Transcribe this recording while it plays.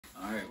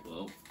Alright,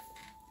 well,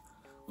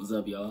 what's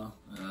up, y'all?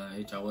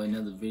 Hit y'all with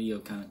another video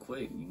kind of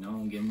quick,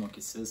 I'm getting more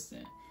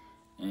consistent.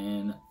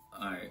 And,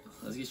 alright,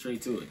 let's get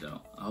straight to it, though.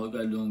 I hope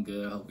y'all doing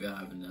good. I hope y'all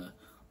having a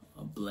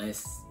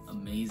blessed,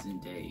 amazing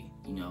day,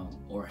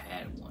 or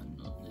had one.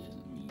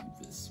 I mean,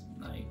 if it's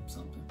night,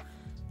 something.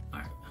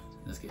 Alright,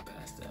 let's get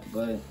past that.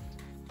 But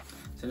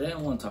today I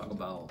want to talk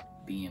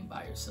about being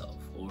by yourself,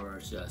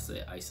 or should I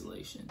say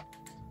isolation.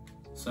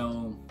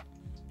 So,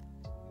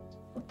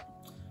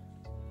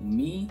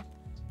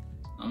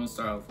 I'm gonna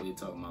start off with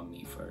talking about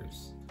me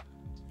first.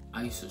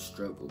 I used to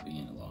struggle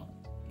being alone.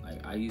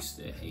 Like, I used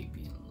to hate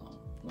being alone.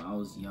 When I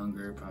was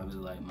younger, probably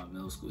like my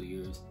middle school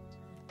years,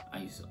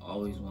 I used to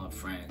always want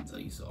friends. I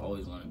used to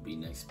always want to be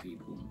next to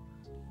people.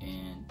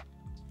 And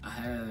I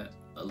had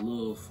a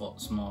little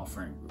small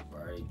friend group,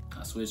 right?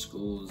 I switched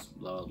schools,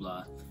 blah, blah,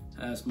 blah.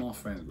 I had a small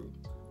friend group.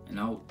 And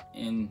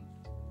in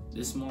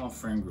this small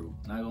friend group,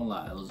 not gonna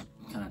lie, it was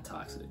kind of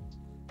toxic.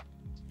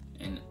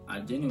 And I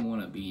didn't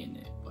want to be in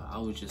it, but I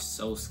was just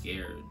so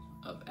scared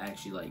of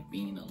actually like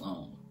being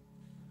alone,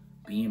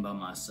 being by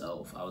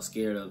myself. I was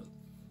scared of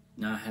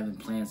not having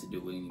plans to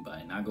do with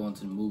anybody, not going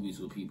to the movies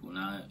with people,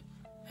 not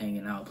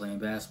hanging out playing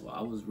basketball.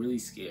 I was really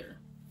scared.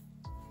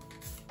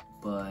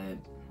 But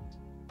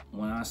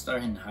when I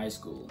started in high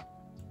school,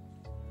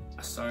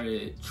 I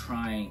started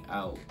trying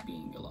out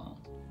being alone.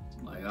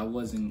 Like, I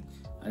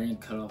didn't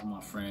cut off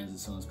my friends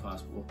as soon as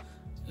possible.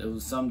 It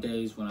was some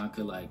days when I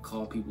could like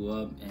call people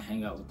up and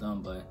hang out with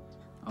them, but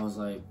I was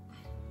like,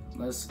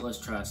 let's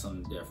try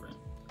something different.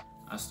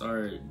 I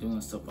started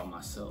doing stuff by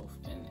myself,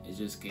 and it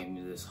just gave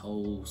me this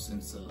whole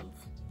sense of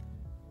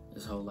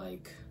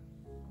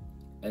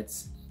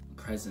it's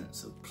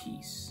presence of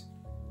peace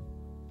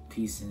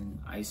in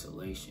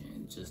isolation,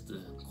 and just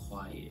the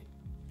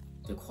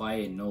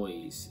quiet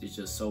noise is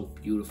just so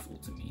beautiful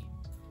to me.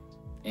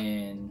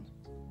 And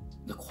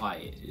the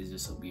quiet is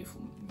just so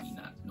beautiful to me,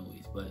 not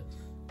noise, but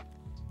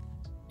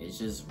it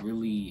just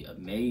really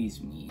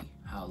amazed me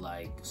how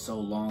like so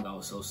long I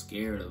was so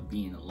scared of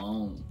being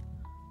alone,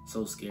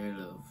 so scared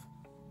of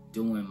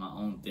doing my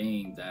own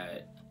thing,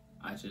 that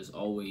I just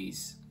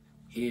always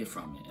hid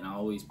from it, and I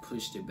always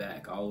pushed it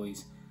back. I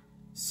always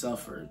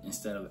suffered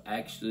instead of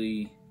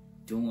actually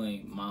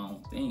doing my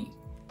own thing.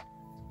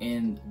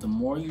 And the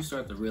more you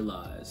start to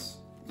realize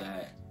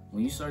that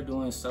when you start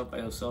doing stuff by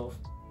yourself,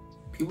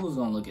 people's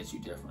gonna look at you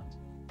different.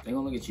 They're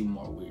gonna look at you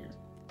more weird.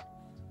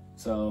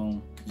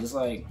 So just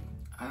like,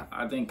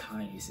 I think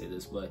Kanye said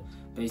this, but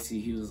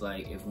basically he was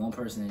like, if one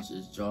person is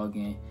just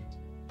jogging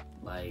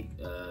like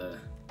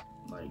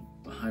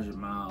 100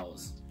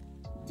 miles,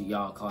 do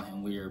y'all call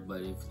him weird?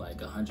 But if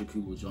like 100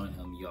 people join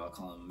him, y'all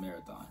call him a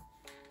marathon.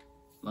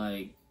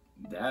 Like,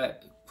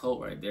 that quote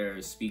right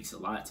there speaks a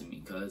lot to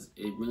me, because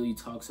it really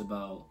talks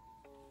about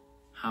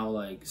how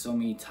like so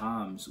many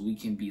times we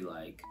can be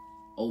like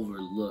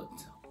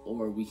overlooked,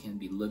 or we can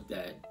be looked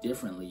at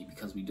differently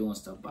because we're doing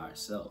stuff by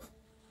ourselves.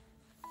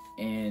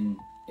 And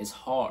it's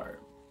hard.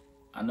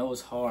 I know it's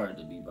hard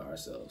to be by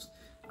ourselves.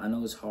 I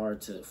know it's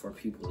hard for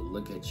people to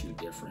look at you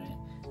different.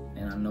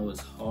 And I know it's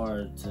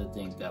hard to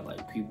think that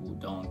like people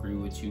don't agree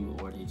with you,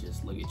 or they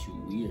just look at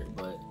you weird.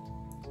 But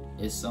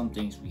it's some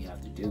things we have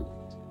to do.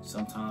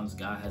 Sometimes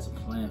God has a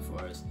plan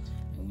for us,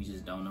 and we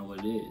just don't know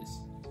what it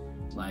is.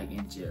 Like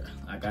in Jeremiah,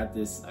 I got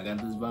this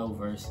Bible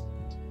verse.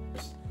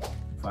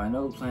 For I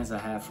know the plans I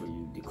have for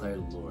you, declare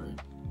the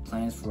Lord.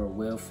 Plans for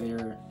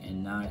welfare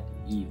and not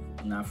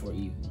for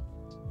evil,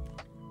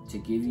 to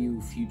give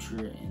you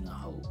future and a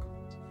hope.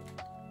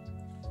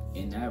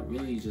 And that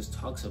really just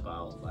talks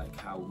about like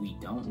how we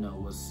don't know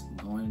what's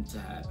going to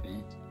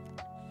happen.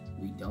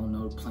 We don't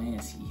know the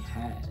plans he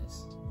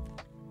has,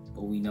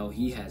 but we know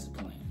he has a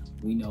plan.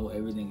 We know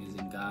everything is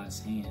in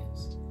God's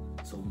hands,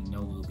 so we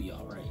know we'll be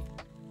all right.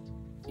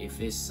 If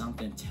it's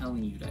something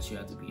telling you that you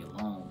have to be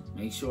alone,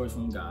 make sure it's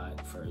from God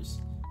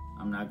first.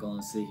 I'm not going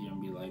to sit here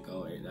and be like,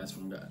 oh, hey, that's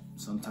from God.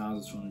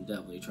 Sometimes it's from the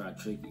devil. They try to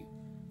trick you,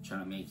 try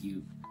to make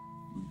you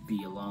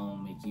be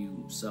alone, make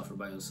you suffer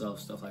by yourself,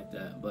 stuff like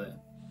that.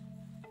 But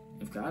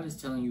if God is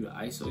telling you to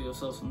isolate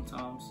yourself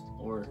sometimes,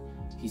 or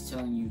he's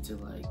telling you to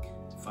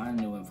like find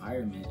a new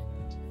environment,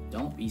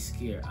 don't be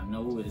scared. I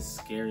know it's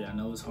scary. I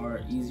know it's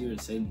hard, easier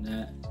to say than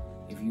that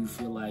if you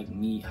feel like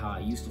me, how I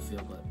used to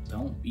feel, but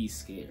don't be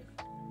scared.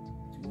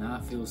 Do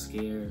not feel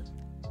scared.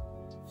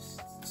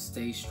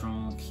 Stay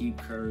strong, keep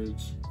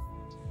courage,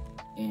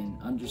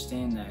 and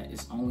understand that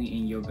it's only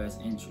in your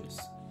best interest.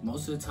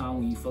 Most of the time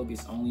when you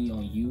focus only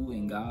on you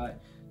and God,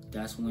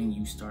 that's when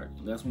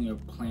your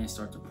plants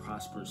start to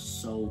prosper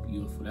so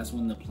beautiful. That's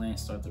when the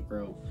plants start to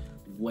grow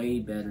way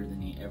better than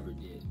they ever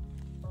did.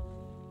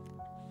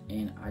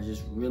 And I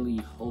just really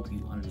hope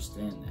you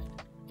understand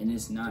that. And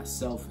it's not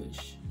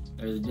selfish.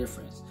 There's a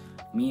difference.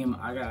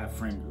 I got a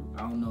friend group.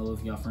 I don't know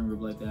if y'all friend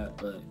group like that,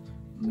 but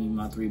me and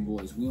my 3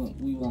 boys, we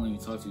won't even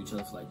talk to each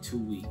other for like 2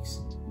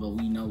 weeks, but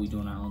we know we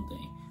doing our own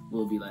thing.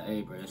 We'll be like,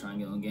 hey bro, let's try and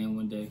get on the game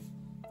one day.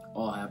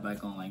 All have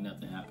back on like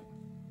nothing happened.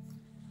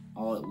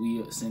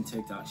 We send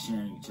TikTok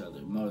sharing each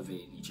other,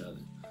 motivating each other.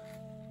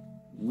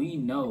 We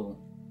know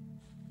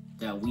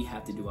that we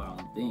have to do our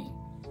own thing.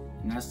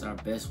 And that's our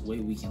best way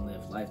we can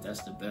live life.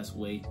 That's the best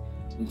way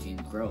we can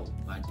grow,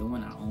 by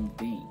doing our own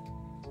thing.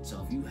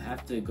 So if you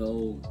have to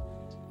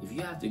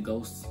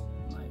ghost,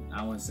 like,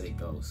 I wouldn't say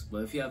ghost,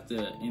 but if you have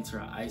to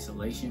enter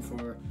isolation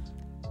for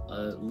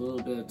a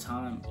little bit of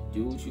time,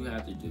 do what you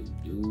have to do.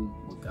 Do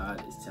what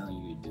God is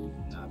telling you to do.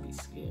 Do not be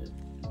scared.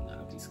 Do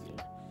not be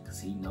scared.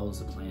 Because He knows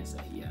the plans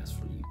that He has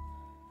for you.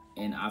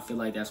 And I feel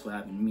like that's what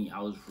happened to me.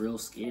 I was real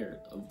scared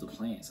of the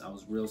plans. I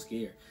was real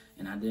scared.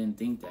 And I didn't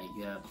think that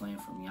He had a plan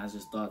for me. I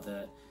just thought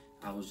that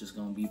I was just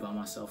going to be by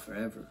myself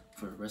forever,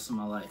 for the rest of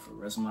my life, for the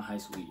rest of my high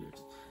school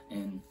years.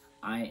 And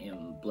I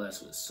am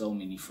blessed with so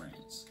many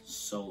friends.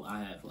 So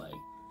I have, like,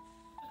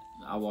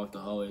 I walk the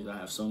hallways. I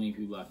have so many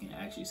people I can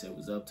actually say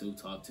what's up to,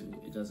 talk to.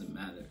 It doesn't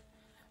matter.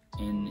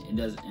 And it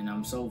doesn't. And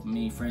I'm so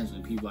many friends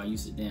with people I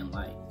used to didn't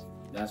like.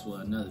 That's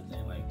what another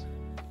thing. Like,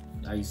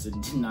 I used to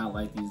did not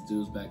like these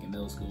dudes back in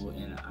middle school,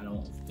 and I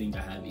don't think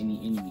I have any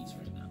enemies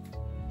right now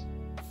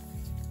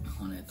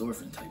on that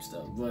Thorfinn type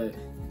stuff. But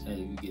hey,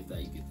 you get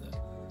that, you get that.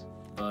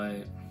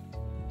 But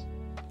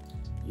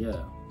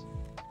yeah,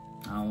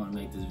 I don't want to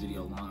make this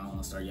video long. I don't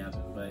want to start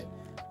yapping, but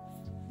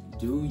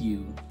do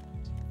you?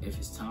 If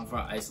it's time for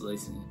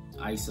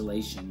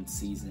isolation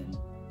season,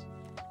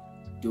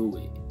 do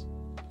it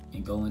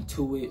and go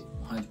into it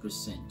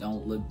 100%.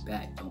 Don't look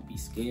back. Don't be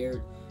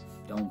scared.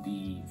 Don't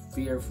be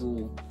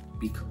fearful.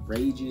 Be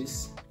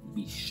courageous.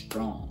 Be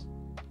strong.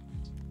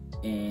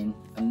 And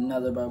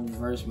another Bible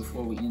verse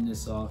before we end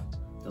this off: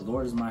 the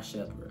Lord is my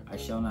shepherd; I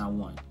shall not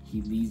want.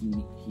 He leads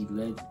me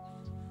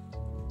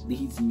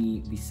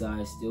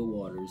beside still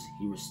waters.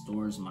 He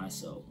restores my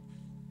soul.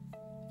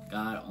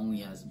 God only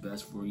has the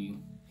best for you.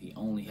 He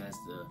only has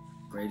the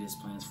greatest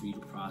plans for you to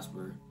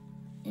prosper,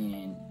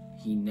 and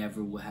He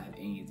never will have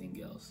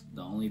anything else.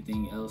 The only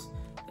thing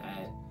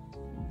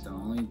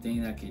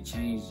that could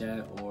change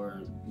that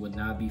or would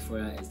not be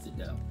for that is the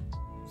devil.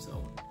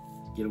 So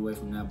get away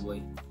from that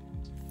boy.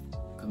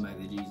 Come back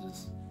to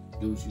Jesus.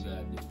 Do what you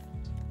gotta do.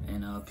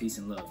 And peace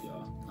and love,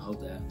 y'all. I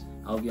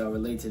hope y'all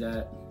relate to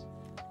that.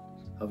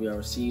 Hope y'all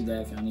receive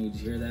that if y'all need to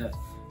hear that.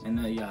 And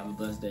y'all have a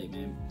blessed day,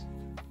 man.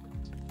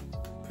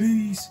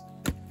 Peace.